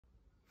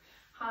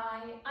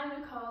Hi, I'm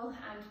Nicole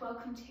and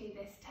welcome to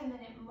this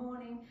 10-minute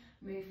morning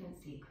movement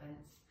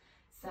sequence.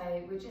 So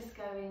we're just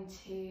going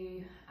to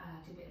do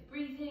a bit of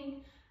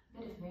breathing, a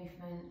bit of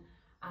movement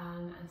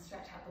and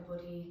stretch out the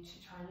body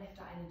to try and lift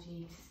our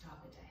energy to start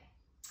the day.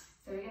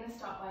 So we're going to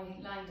start by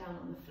lying down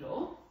on the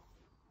floor.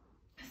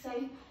 So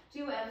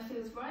do whatever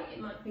feels right. It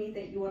might be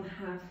that you want to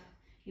have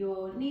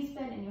your knees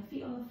bent and your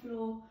feet on the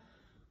floor,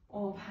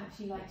 or perhaps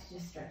you like to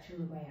just stretch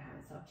all the way out.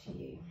 It's up to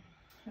you.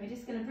 We're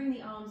just going to bring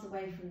the arms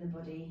away from the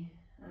body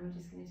and we're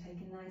just going to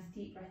take a nice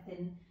deep breath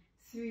in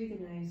through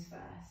the nose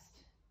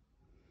first.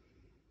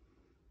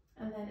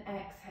 And then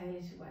exhale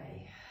it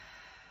away,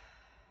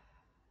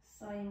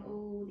 sighing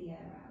all the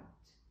air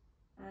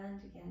out.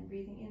 And again,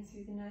 breathing in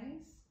through the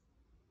nose.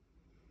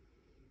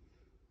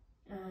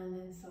 And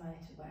then sigh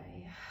it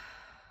away.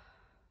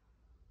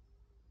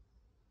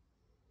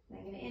 Then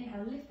I'm going to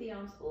inhale, lift the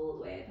arms all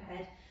the way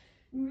overhead.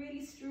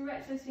 Really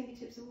stretch those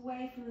fingertips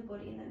away from the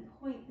body and then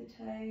point the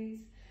toes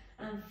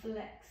and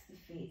flex the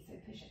feet, so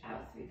push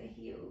out through the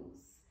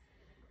heels.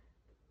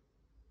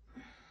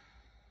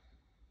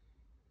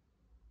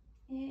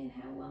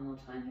 Inhale one more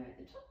time here at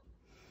the top.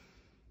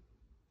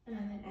 And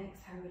then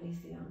exhale, release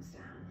the arms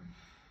down.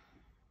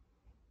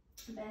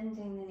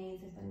 Bending the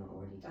knees if they're not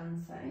already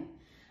done so.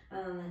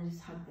 And then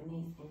just hug the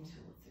knees in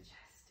towards the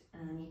chest.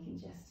 And you can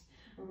just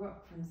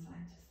rock from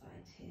side to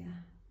side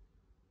here.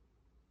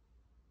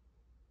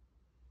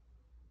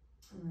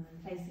 And then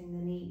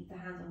placing the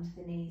hands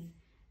onto the knees,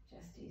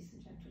 just do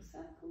some gentle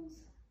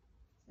circles.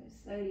 So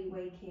slowly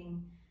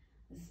waking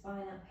the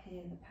spine up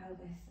here, the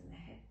pelvis and the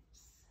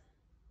hips.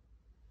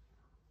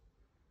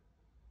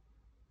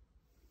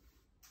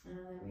 And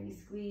then really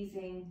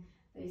squeezing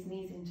those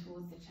knees in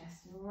towards the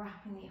chest and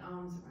wrapping the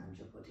arms around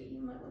your body. You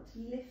might want to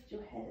lift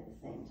your head at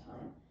the same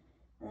time.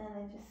 And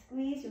then just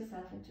squeeze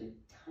yourself into a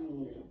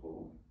tiny little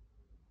ball.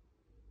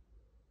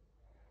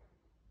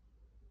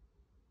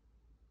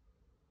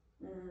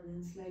 And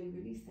then slowly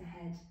release the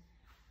head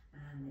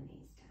and the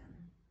knees down.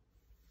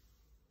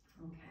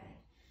 Okay,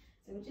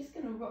 so we're just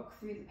going to rock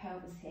through the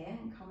pelvis here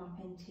and come up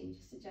into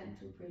just a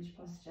gentle bridge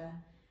posture.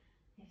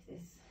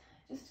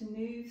 Just to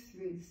move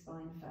through the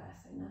spine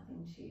first, so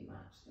nothing too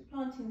much. So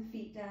planting the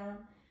feet down,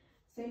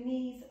 so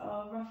knees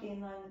are roughly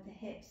in line with the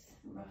hips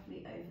and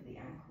roughly over the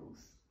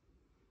ankles.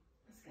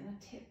 Just going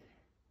to tip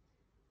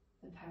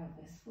the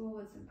pelvis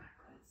forwards and backwards.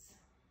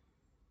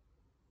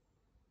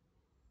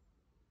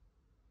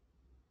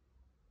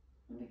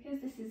 And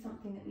because this is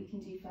something that we can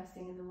do first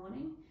thing in the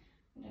morning,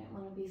 we don't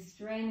want to be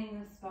straining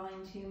the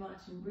spine too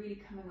much and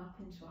really coming up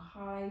into a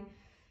high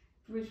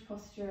bridge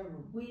posture or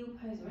a wheel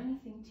pose or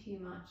anything too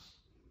much.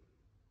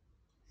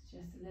 It's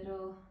just a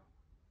little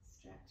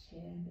stretch here,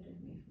 a bit of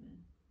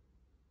movement.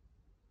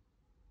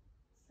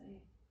 So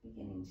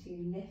beginning to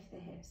lift the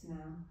hips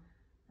now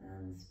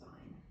and the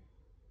spine.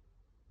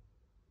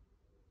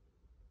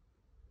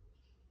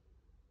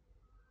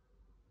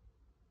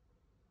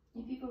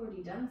 If you've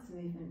already done some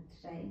movement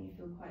today and you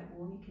feel quite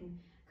warm, you can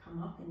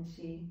come up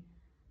into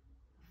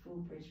a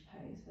full bridge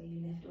pose where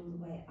you lift all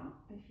the way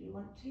up if you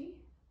want to.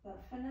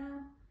 But for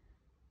now,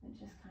 we're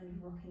just kind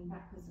of rocking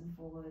backwards and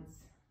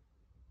forwards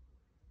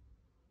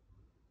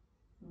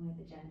with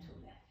a gentle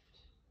lift.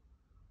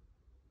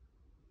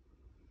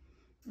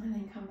 And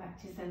then come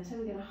back to centre.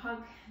 We're going to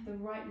hug the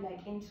right leg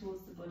in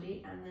towards the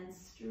body and then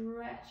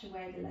stretch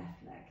away the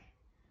left leg.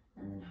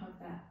 And then hug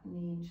that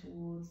knee in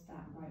towards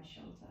that right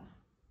shoulder.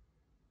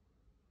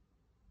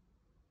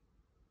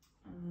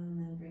 And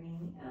then bringing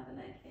the other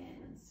leg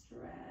in and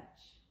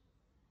stretch.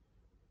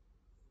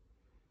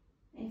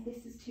 If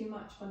this is too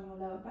much on your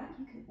lower back,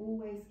 you can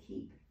always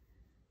keep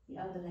the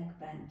other leg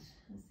bent,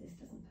 as this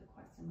doesn't put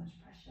quite so much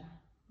pressure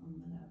on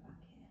the lower back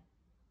here.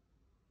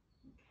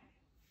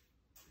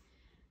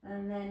 Okay.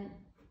 And then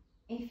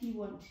if you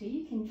want to,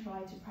 you can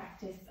try to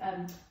practice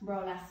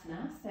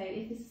Rolasana. So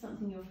if this is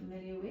something you're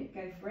familiar with,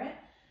 go for it.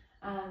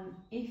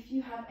 If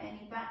you have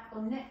any back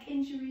or neck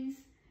injuries,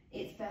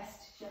 it's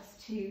best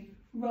just to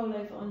roll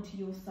over onto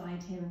your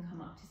side here and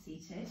come up to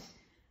seated.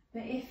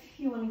 But if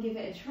you want to give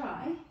it a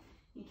try,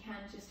 you can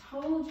just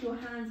hold your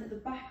hands at the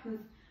back of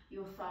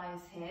your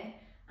thighs here,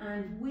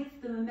 and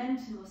with the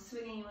momentum of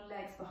swinging your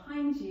legs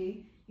behind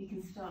you, you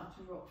can start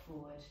to rock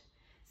forward.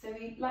 So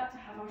we like to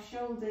have our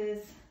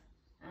shoulders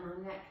and our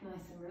neck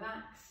nice and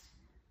relaxed,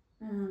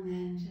 and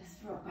then just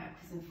rock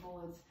backwards and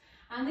forwards.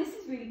 And this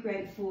is really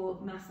great for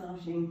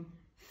massaging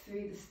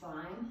through the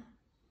spine,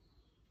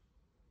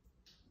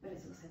 but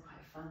it's also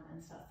quite fun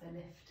and starts to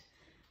lift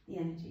the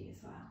energy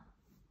as well.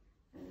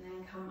 And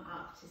then come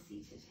up to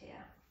seated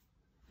here.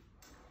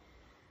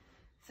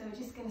 So we're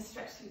just going to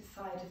stretch through the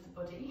side of the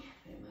body.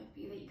 It might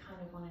be that you kind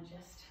of want to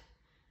just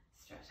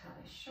stretch out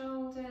those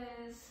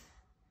shoulders,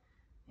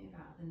 move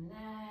out the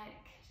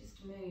neck, just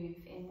move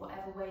in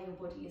whatever way your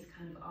body is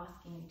kind of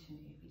asking you to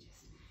move.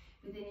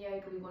 Within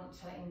yoga, we want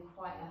to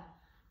inquire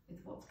with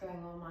what's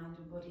going on mind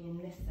and body and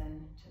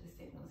listen to the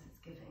signals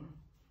it's giving.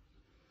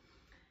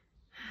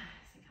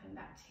 So coming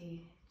back to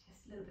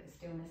just a little bit of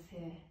stillness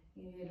here.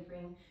 You're going to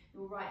bring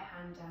your right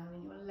hand down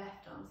and your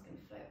left arm's going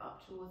to float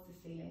up towards the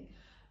ceiling,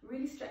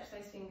 Really stretch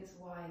those fingers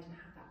wide and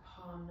have that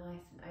palm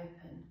nice and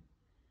open.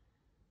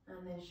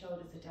 And then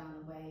shoulders are down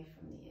away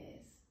from the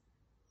ears.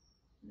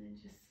 And then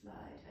just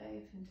slide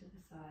open to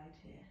the side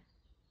here.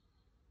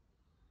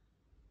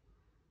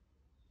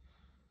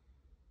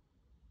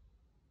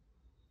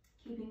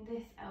 Keeping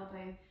this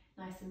elbow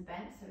nice and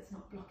bent so it's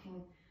not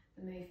blocking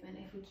the movement.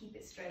 If we keep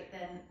it straight,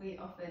 then we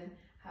often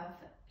have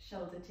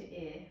shoulder to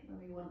ear when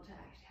we want to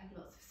actually have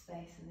lots of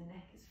space and the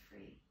neck is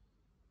free.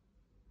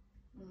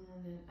 And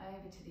then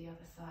over to the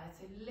other side.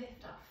 So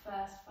lift up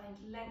first, find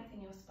length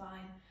in your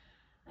spine,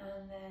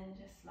 and then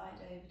just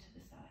slide over to the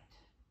side.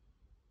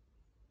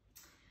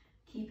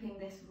 Keeping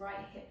this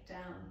right hip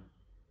down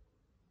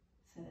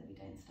so that we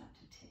don't start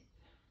to tip.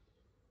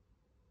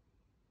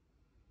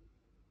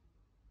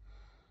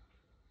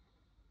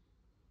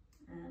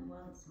 And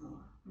once more,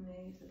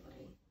 move the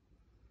body.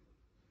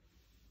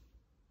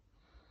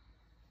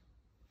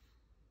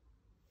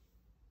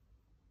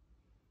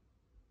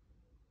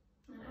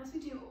 And as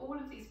we do all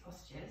of these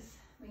postures,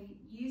 we're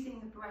using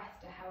the breath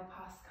to help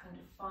us kind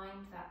of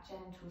find that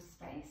gentle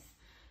space.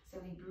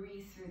 So we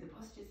breathe through the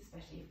postures,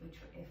 especially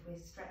if we're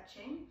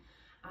stretching,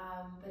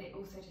 but it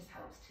also just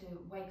helps to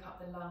wake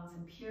up the lungs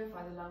and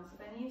purify the lungs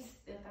of any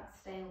of that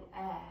stale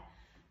air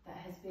that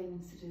has been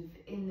sort of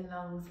in the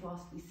lungs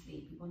whilst we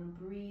sleep. We want to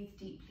breathe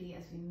deeply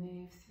as we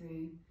move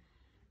through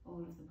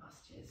all of the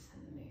postures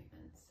and the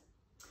movements.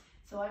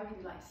 So I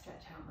really like to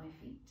stretch out my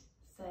feet.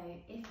 So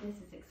if this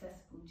is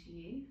accessible to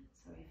you,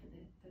 sorry for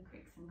the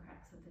cricks and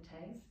cracks of the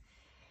toes,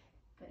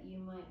 but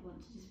you might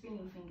want to just bring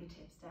your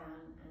fingertips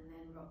down and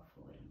then rock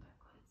forward and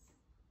backwards.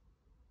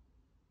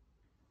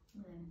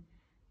 And then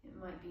it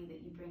might be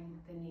that you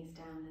bring the knees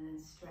down and then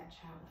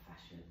stretch out the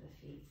fascia of the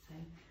feet. So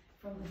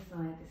from the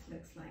side, this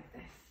looks like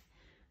this.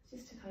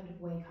 Just to kind of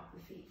wake up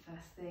the feet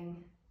first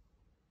thing.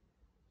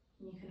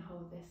 You can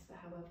hold this for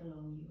however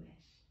long you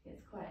wish.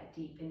 It's quite a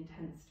deep,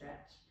 intense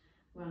stretch.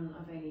 One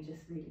I've only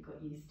just really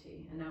got used to,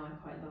 and now I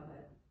quite love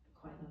it.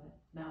 Quite love it.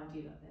 Now I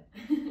do love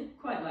it.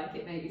 Quite like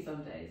it maybe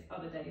some days.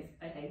 Other days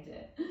I hate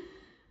it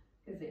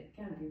because it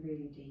can be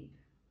really deep.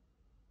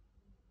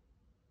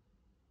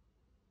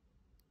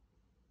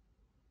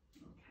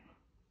 Okay.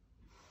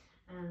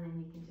 And then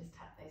you can just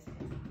tap those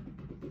toes.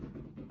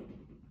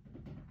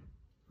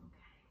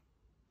 Okay.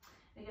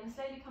 We're going to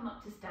slowly come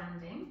up to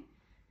standing.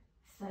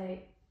 So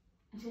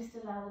just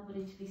allow the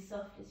body to be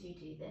soft as you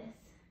do this.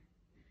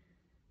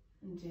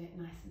 And do it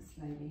nice and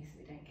slowly so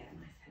we don't get a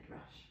nice head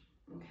rush.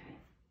 Okay.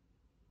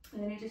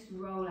 And then you just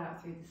roll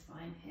out through the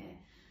spine here.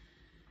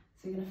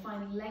 So you're going to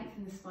find length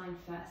in the spine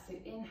first. So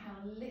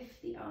inhale,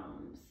 lift the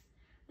arms.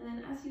 And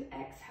then as you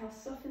exhale,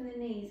 soften the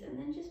knees and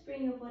then just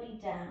bring your body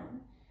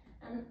down.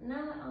 And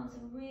now the arms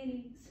are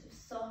really sort of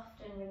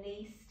soft and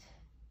released.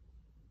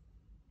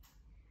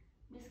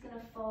 I'm just going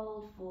to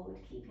fold forward,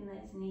 keeping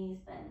those knees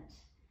bent.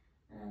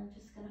 And I'm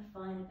just going to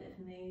find a bit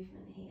of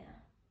movement here.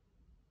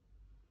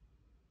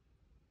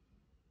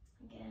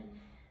 Again,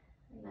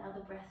 allow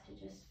the breath to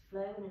just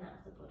flow in and out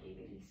of the body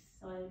really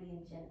slowly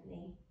and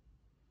gently.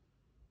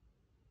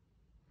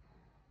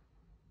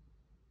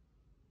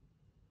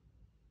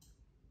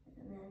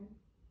 And then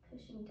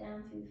pushing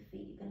down through the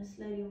feet, you're going to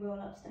slowly roll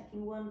up,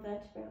 stacking one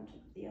vertebra on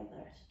top of the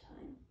other at a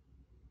time.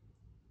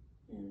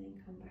 And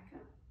then come back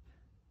up.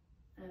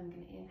 And I'm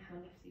going to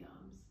inhale, lift the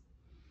arms.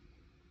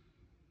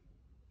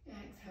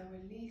 Exhale,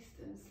 release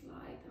them,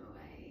 slide them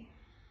away.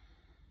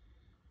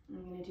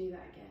 I'm going to do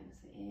that again.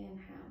 So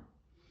inhale.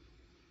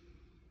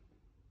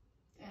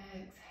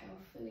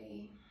 Exhale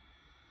fully.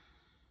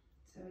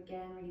 So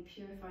again, really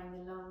purifying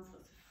the lungs,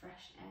 lots of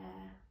fresh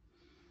air.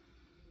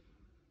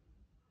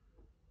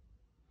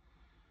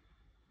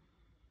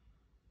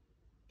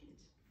 Good.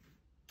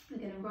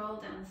 We're going to roll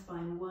down the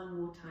spine one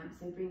more time.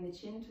 So bring the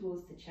chin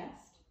towards the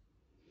chest.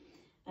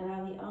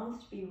 Allow the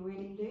arms to be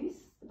really loose.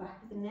 The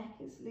back of the neck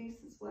is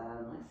loose as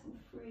well, nice and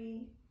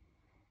free.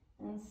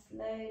 And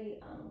slowly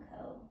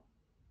uncurl.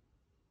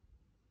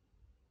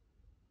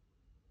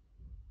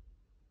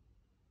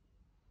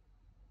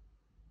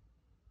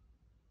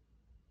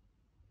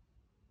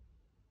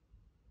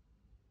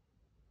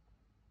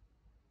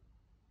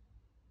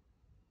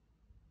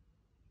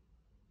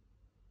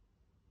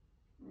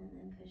 And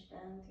then push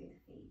down through the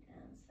feet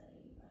and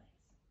slowly rise.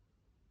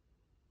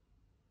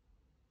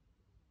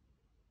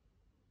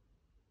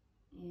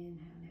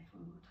 Inhale, lift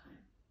one more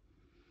time.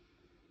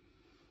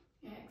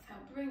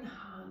 Exhale, bring the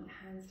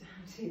hands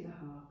down to the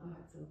heart. Oh,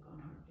 it's all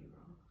gone horribly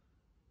wrong.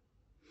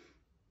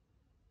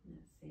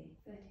 Let's see,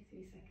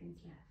 33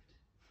 seconds left.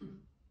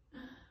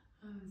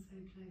 Oh, I'm so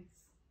close.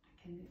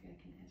 Maybe I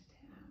can edit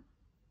it out.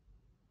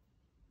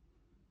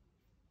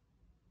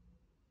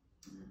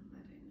 I don't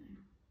know.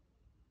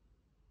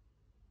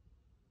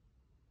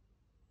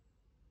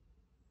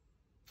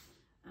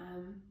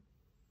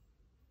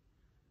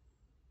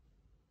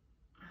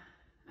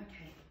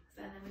 Okay,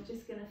 so then we're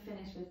just going to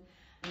finish with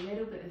a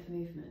little bit of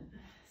movement.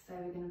 So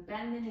we're going to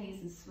bend the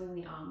knees and swing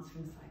the arms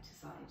from side to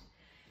side.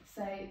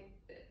 So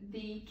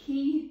the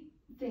key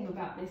thing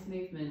about this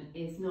movement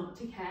is not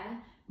to care,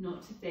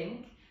 not to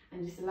think,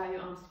 and just allow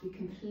your arms to be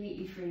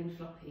completely free and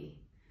floppy.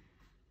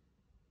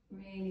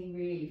 really,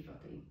 really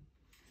floppy.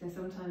 So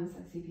sometimes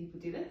I see people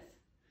do this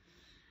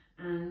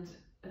and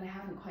they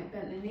haven't quite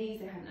bent their knees,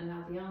 they haven't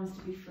allowed the arms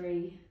to be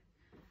free,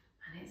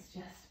 and it's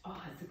just,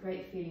 oh, it's a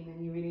great feeling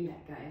when you really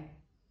let go.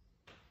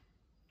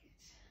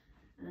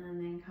 Good. And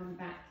then come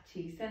back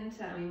to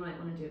centre, and we might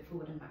want to do it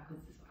forward and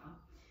backwards as well.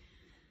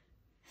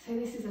 So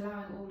this is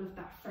allowing all of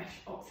that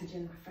fresh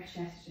oxygen, that fresh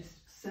air to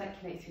just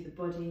circulate through the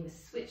body. We're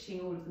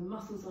switching all of the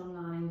muscles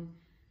online,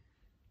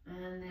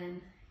 and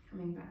then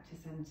coming back to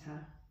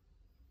centre.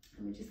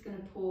 And we're just going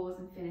to pause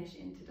and finish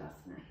in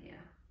Tadasana here.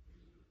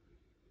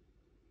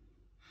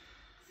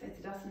 So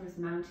Tadasana is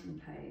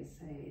mountain pose,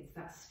 so it's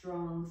that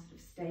strong, sort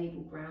of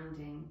stable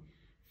grounding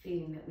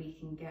feeling that we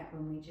can get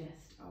when we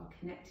just are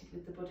connected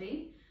with the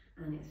body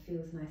and it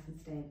feels nice and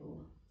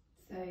stable.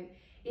 So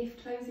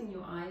if closing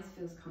your eyes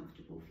feels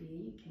comfortable for you,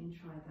 you can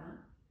try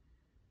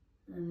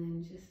that. And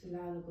then just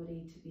allow the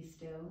body to be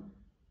still.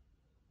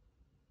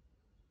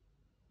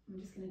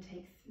 I'm just going to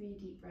take 3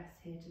 deep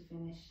breaths here to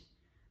finish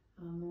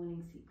our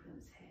morning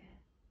sequence here.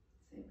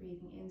 So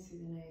breathing in through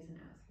the nose and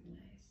out through the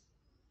nose.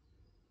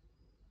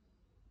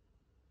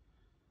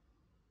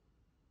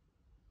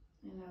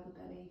 Allow the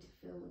belly to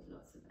fill with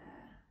lots of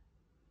air.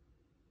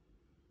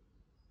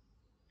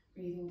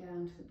 Breathing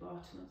down to the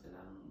bottom of the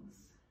lungs.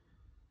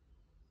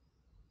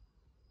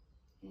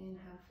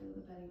 Inhale, feel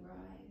the belly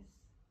rise.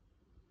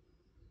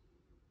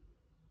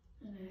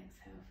 And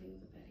exhale, feel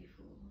the belly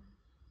fall.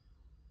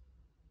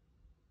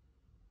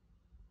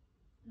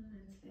 And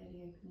then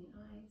slowly open the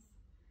eyes.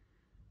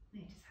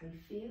 Notice how you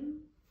feel.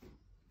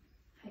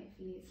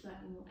 Hopefully it's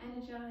slightly more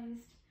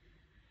energized,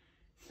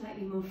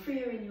 slightly more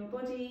freer in your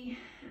body,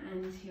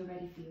 and you're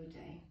ready for your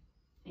day.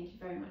 Thank you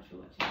very much for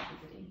watching,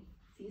 everybody.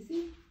 See you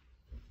soon.